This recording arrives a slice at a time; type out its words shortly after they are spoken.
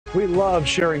We love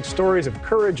sharing stories of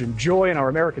courage and joy in our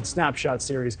American Snapshot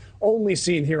series, only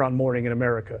seen here on Morning in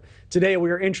America. Today, we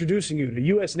are introducing you to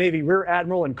US Navy Rear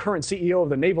Admiral and current CEO of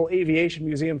the Naval Aviation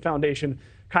Museum Foundation,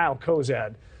 Kyle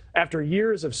Cozad. After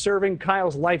years of serving,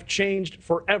 Kyle's life changed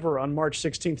forever on March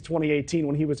 16, 2018,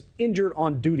 when he was injured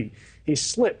on duty. He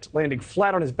slipped, landing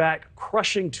flat on his back,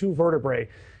 crushing two vertebrae,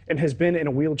 and has been in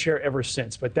a wheelchair ever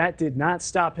since. But that did not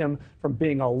stop him from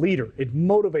being a leader. It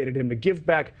motivated him to give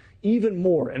back even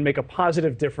more and make a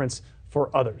positive difference for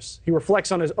others. He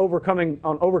reflects on his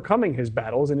overcoming his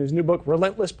battles in his new book,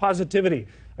 Relentless Positivity,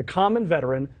 a common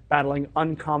veteran battling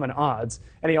uncommon odds.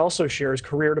 And he also shares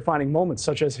career-defining moments,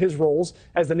 such as his roles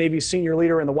as the Navy's senior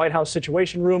leader in the White House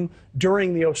Situation Room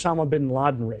during the Osama bin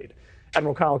Laden raid.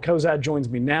 Admiral Kyle Cozad joins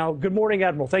me now. Good morning,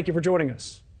 Admiral. Thank you for joining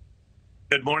us.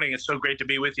 Good morning. It's so great to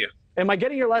be with you. Am I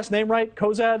getting your last name right,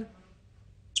 Cozad?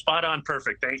 Spot on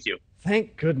perfect. Thank you.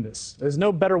 Thank goodness. There's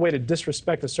no better way to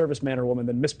disrespect a serviceman or woman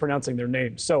than mispronouncing their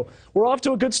name. So we're off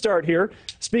to a good start here.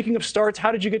 Speaking of starts,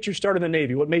 how did you get your start in the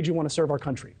Navy? What made you want to serve our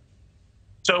country?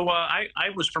 So I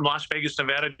was from Las Vegas,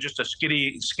 Nevada, just a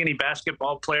skinny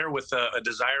basketball player with a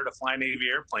desire to fly Navy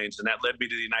airplanes, and that led me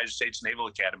to the United States Naval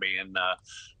Academy. And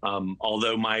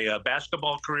although my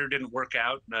basketball career didn't work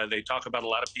out, they talk about a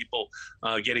lot of people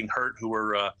getting hurt who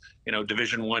were,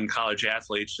 Division I college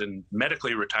athletes and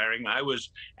medically retiring. I was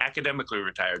academically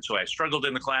retired, so I struggled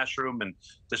in the classroom and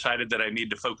decided that I needed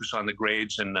to focus on the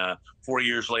grades. And 4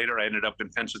 years later, I ended up in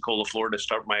Pensacola, Florida, to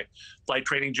start my flight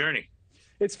training journey.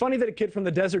 It's funny that a kid from the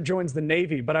desert joins the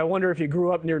Navy, but I wonder if you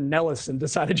grew up near Nellis and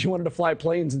decided you wanted to fly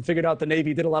planes and figured out the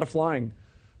Navy did a lot of flying.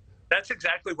 That's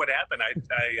exactly what happened. I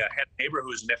had a neighbor who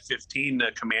was an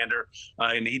F-15 commander,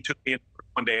 and he took me in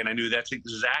one day, and I knew that's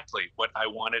exactly what I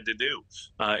wanted to do.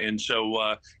 And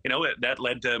so, that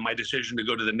led to my decision to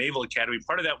go to the Naval Academy.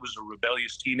 Part of that was a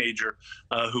rebellious teenager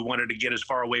who wanted to get as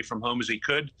far away from home as he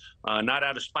could, not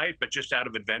out of spite, but just out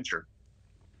of adventure.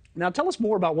 Now, tell us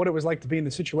more about what it was like to be in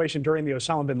the situation during the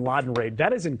Osama bin Laden raid.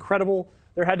 That is incredible.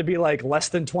 There had to be like less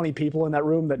than 20 people in that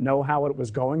room that know how it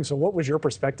was going. So what was your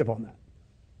perspective on that?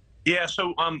 Yeah,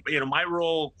 so, my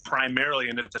role primarily,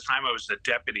 and at the time I was the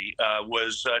deputy,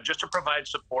 was just to provide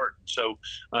support. So,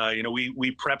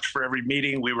 we prepped for every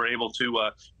meeting. We were able to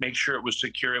make sure it was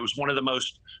secure. It was one of the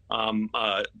most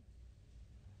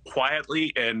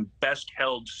quietly and best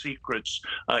held secrets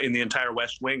in the entire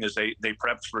West Wing as they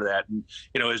prepped for that. And,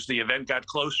 as the event got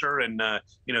closer and,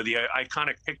 the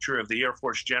iconic picture of the Air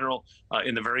Force general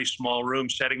in the very small room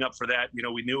setting up for that,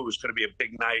 we knew it was going to be a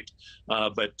big night.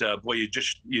 But boy,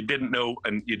 you didn't know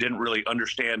and you didn't really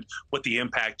understand what the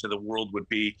impact to the world would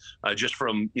be just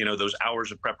from, those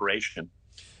hours of preparation.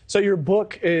 So your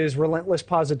book is Relentless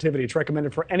Positivity. It's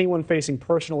recommended for anyone facing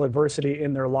personal adversity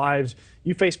in their lives.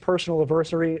 You face personal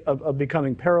adversity of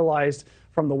becoming paralyzed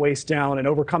from the waist down and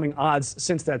overcoming odds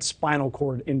since that spinal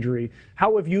cord injury.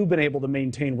 How have you been able to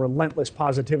maintain relentless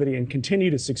positivity and continue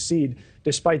to succeed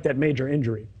despite that major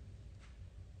injury?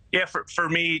 Yeah, for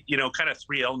me, kind of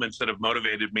three elements that have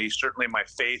motivated me. Certainly my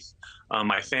faith,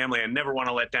 my family. I never want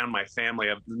to let down my family.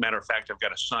 As a matter of fact, I've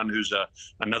got a son who's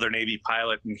another Navy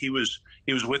pilot, and he was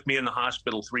with me in the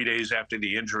hospital 3 days after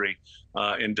the injury.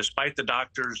 And despite the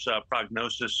doctor's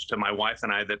prognosis to my wife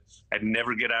and I that I'd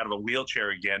never get out of a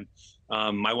wheelchair again,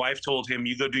 my wife told him,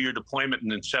 "You go do your deployment,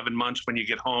 and in 7 months when you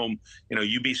get home,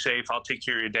 you be safe. I'll take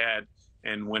care of your dad.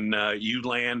 And when you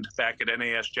land back at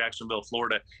NAS Jacksonville,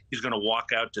 Florida, he's going to walk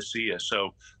out to see us."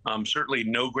 So certainly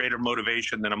no greater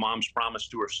motivation than a mom's promise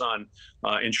to her son.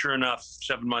 And sure enough,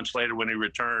 7 months later when he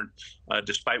returned,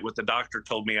 despite what the doctor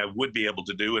told me I would be able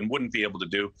to do and wouldn't be able to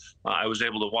do, I was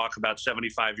able to walk about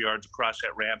 75 yards across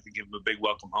that ramp and give him a big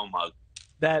welcome home hug.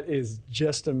 That is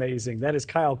just amazing. That is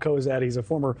Kyle Cozad. He's a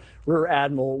former Rear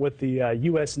Admiral with the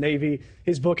US Navy.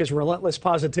 His book is Relentless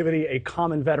Positivity, a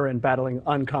common veteran battling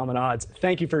uncommon odds.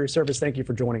 Thank you for your service. Thank you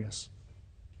for joining us.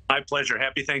 My pleasure.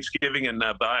 Happy Thanksgiving and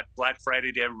Black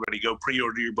Friday to everybody. Go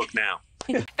pre-order your book now.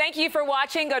 Thank you for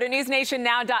watching. Go to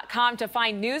newsnationnow.com to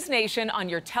find NewsNation on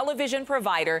your television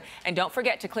provider. And don't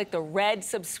forget to click the red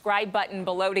subscribe button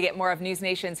below to get more of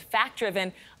NewsNation's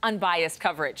fact-driven, unbiased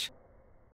coverage.